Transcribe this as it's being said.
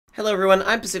Hello everyone,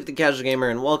 I'm Pacific the Casual Gamer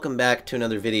and welcome back to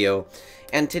another video.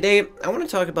 And today I want to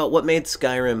talk about what made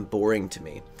Skyrim boring to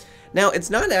me. Now, it's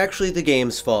not actually the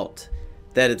game's fault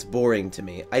that it's boring to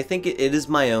me. I think it is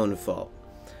my own fault.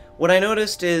 What I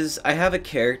noticed is I have a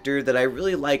character that I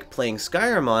really like playing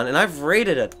Skyrim on, and I've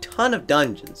raided a ton of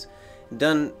dungeons.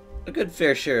 Done a good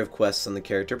fair share of quests on the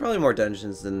character, probably more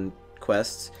dungeons than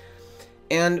quests.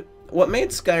 And what made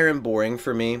Skyrim boring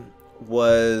for me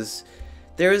was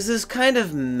there was this kind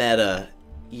of meta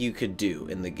you could do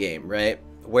in the game, right?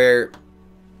 Where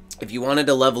if you wanted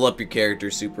to level up your character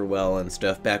super well and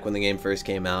stuff back when the game first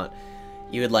came out,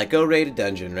 you would like go raid a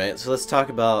dungeon, right? So let's talk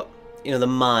about, the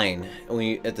mine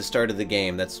at the start of the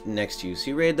game that's next to you.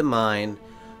 So you raid the mine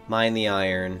the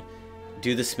iron,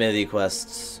 do the smithy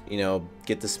quests,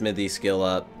 get the smithy skill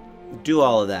up, do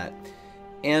all of that.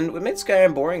 And what made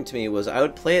Skyrim boring to me was I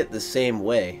would play it the same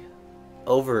way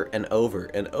over and over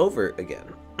and over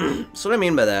again. So what I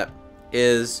mean by that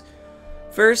is,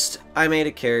 first I made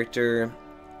a character,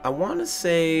 I want to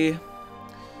say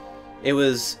it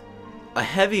was a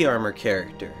heavy armor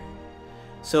character.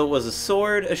 So it was a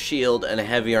sword, a shield, and a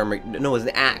heavy armor, no, it was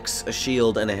an axe, a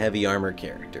shield, and a heavy armor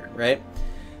character, right?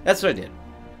 That's what I did.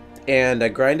 And I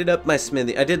grinded up my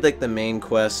smithy. I did like the main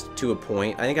quest to a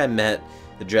point. I think I met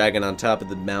the dragon on top of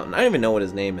the mountain. I don't even know what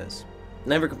his name is.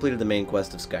 Never completed the main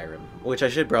quest of Skyrim, which I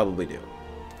should probably do.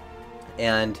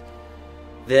 And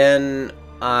then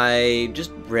I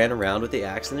just ran around with the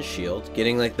axe and the shield,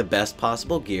 getting like the best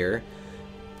possible gear,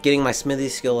 getting my smithy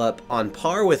skill up on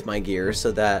par with my gear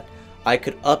so that I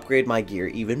could upgrade my gear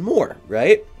even more,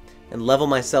 right? And level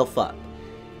myself up.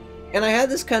 And I had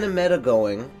this kind of meta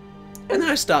going, and then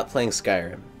I stopped playing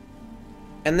Skyrim.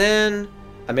 And then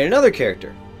I made another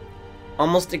character,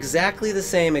 almost exactly the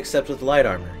same except with light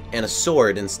armor and a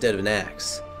sword instead of an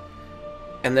axe.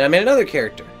 And then I made another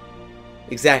character,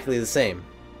 exactly the same,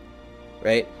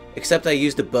 right? Except I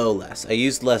used a bow less. I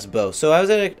used less bow, so I was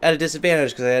at a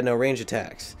disadvantage because I had no range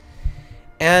attacks.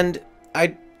 And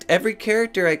every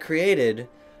character I created,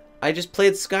 I just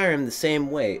played Skyrim the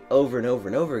same way over and over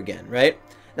and over again, right?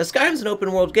 Now Skyrim's an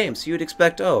open world game, so you would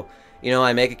expect,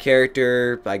 I make a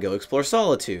character, I go explore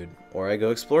Solitude, or I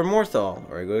go explore Morthal,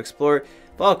 or I go explore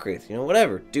Valkyrie,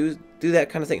 whatever. Do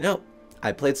that kind of thing. No,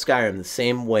 I played Skyrim the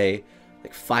same way,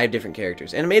 like 5 different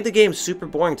characters, and it made the game super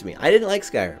boring to me. I didn't like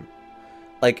Skyrim.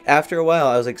 Like, after a while,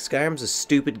 I was like, Skyrim's a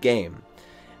stupid game.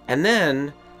 And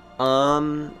then,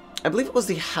 I believe it was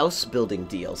the house building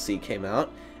DLC came out.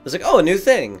 It was like, oh, a new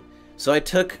thing. So I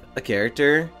took a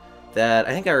character that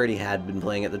I think I already had been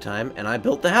playing at the time, and I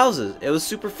built the houses. It was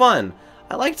super fun.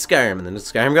 I liked Skyrim, and then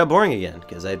Skyrim got boring again,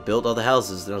 because I built all the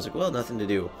houses, and I was like, well, nothing to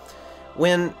do.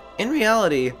 When, in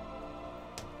reality,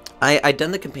 I'd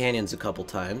done the Companions a couple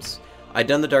times. I'd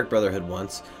done the Dark Brotherhood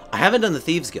once. I haven't done the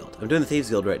Thieves Guild. I'm doing the Thieves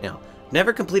Guild right now.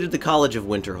 Never completed the College of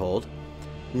Winterhold.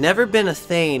 Never been a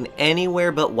Thane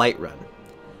anywhere but Whiterun.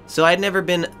 So I'd never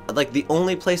been, like, the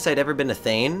only place I'd ever been a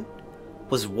Thane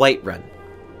was Whiterun.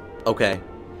 Okay.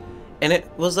 And it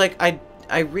was like,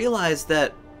 I realized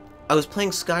that I was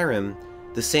playing Skyrim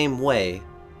the same way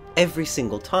every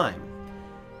single time.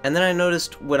 And then I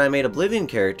noticed when I made Oblivion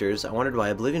characters, I wondered why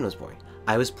Oblivion was boring.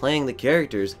 I was playing the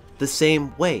characters the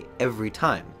same way every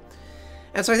time.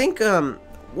 And so I think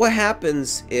what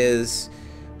happens is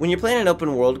when you're playing an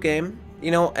open world game,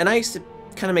 and I used to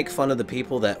kind of make fun of the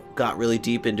people that got really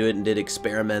deep into it and did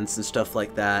experiments and stuff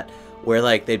like that, where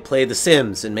like they'd play The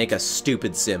Sims and make a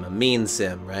stupid sim, a mean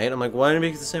sim, right? I'm like, why don't you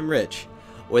make the sim rich?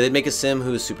 Or they'd make a sim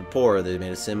who was super poor, or they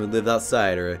made a sim who lived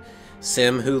outside, or a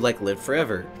sim who like lived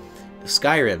forever.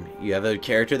 Skyrim, you have a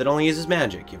character that only uses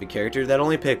magic, you have a character that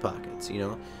only pickpockets,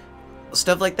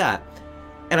 stuff like that.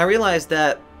 And I realized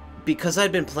that because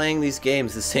I'd been playing these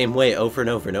games the same way over and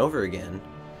over and over again,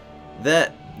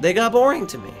 that they got boring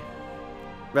to me,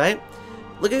 right?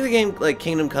 Look at the game like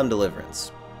Kingdom Come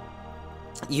Deliverance.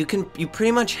 You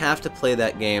pretty much have to play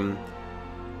that game.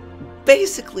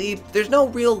 Basically, there's no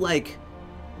real like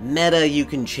meta you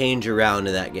can change around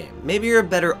in that game. Maybe you're a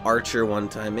better archer one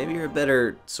time, maybe you're a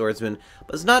better swordsman,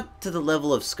 but it's not to the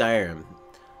level of Skyrim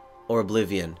or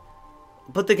Oblivion.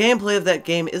 But the gameplay of that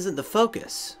game isn't the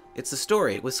focus. It's the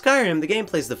story. With Skyrim, the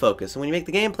gameplay's the focus, and when you make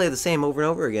the gameplay the same over and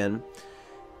over again,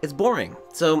 it's boring.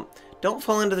 So don't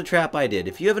fall into the trap I did.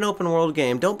 If you have an open world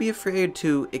game, don't be afraid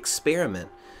to experiment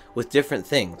with different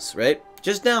things, right?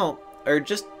 Just now, or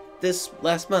just this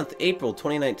last month, April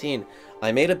 2019,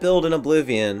 I made a build in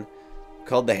Oblivion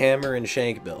called the Hammer and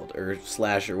Shank build, or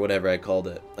slash, or whatever I called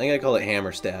it. I think I call it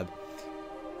Hammer Stab.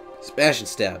 Smash and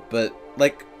Stab, but,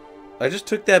 like, I just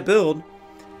took that build,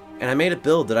 and I made a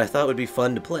build that I thought would be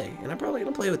fun to play, and I'm probably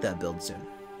going to play with that build soon.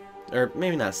 Or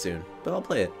maybe not soon, but I'll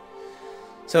play it.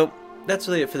 So, that's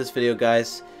really it for this video,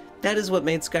 guys. That is what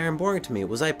made Skyrim boring to me,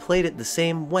 was I played it the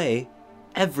same way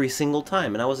every single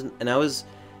time, and I was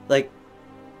like,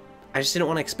 I just didn't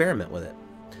want to experiment with it.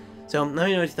 So, let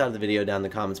me know what you thought of the video down in the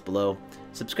comments below.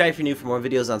 Subscribe if you're new for more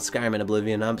videos on Skyrim and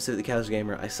Oblivion. I'm Pacific the Casual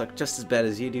Gamer. I suck just as bad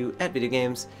as you do at video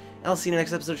games. And I'll see you in the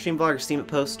next episode of Stream Vlog or Steam It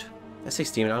Post. I say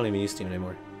Steam It, I don't even use Steam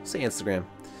anymore. Say Instagram.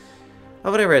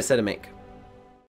 Or whatever I said to make.